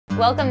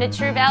Welcome to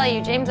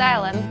TrueValue, James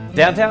Island.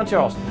 Downtown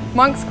Charleston.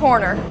 Monk's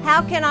Corner.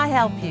 How can I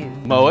help you?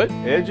 Mow it,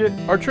 edge it,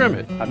 or trim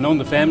it. I've known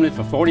the family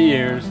for 40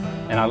 years,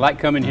 and I like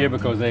coming here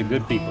because they're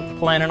good people.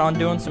 Planning on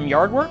doing some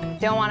yard work?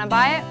 Don't want to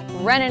buy it?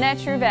 Rent it at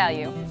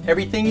TrueValue.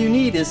 Everything you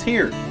need is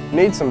here.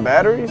 Need some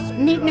batteries?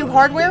 Need new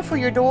hardware for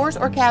your doors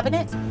or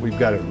cabinets? We've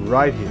got it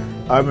right here.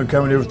 I've been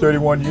coming here for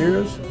 31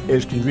 years.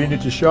 It's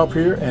convenient to shop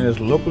here and it's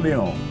locally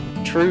owned.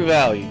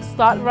 TrueValue.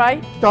 Start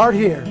right. Start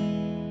here.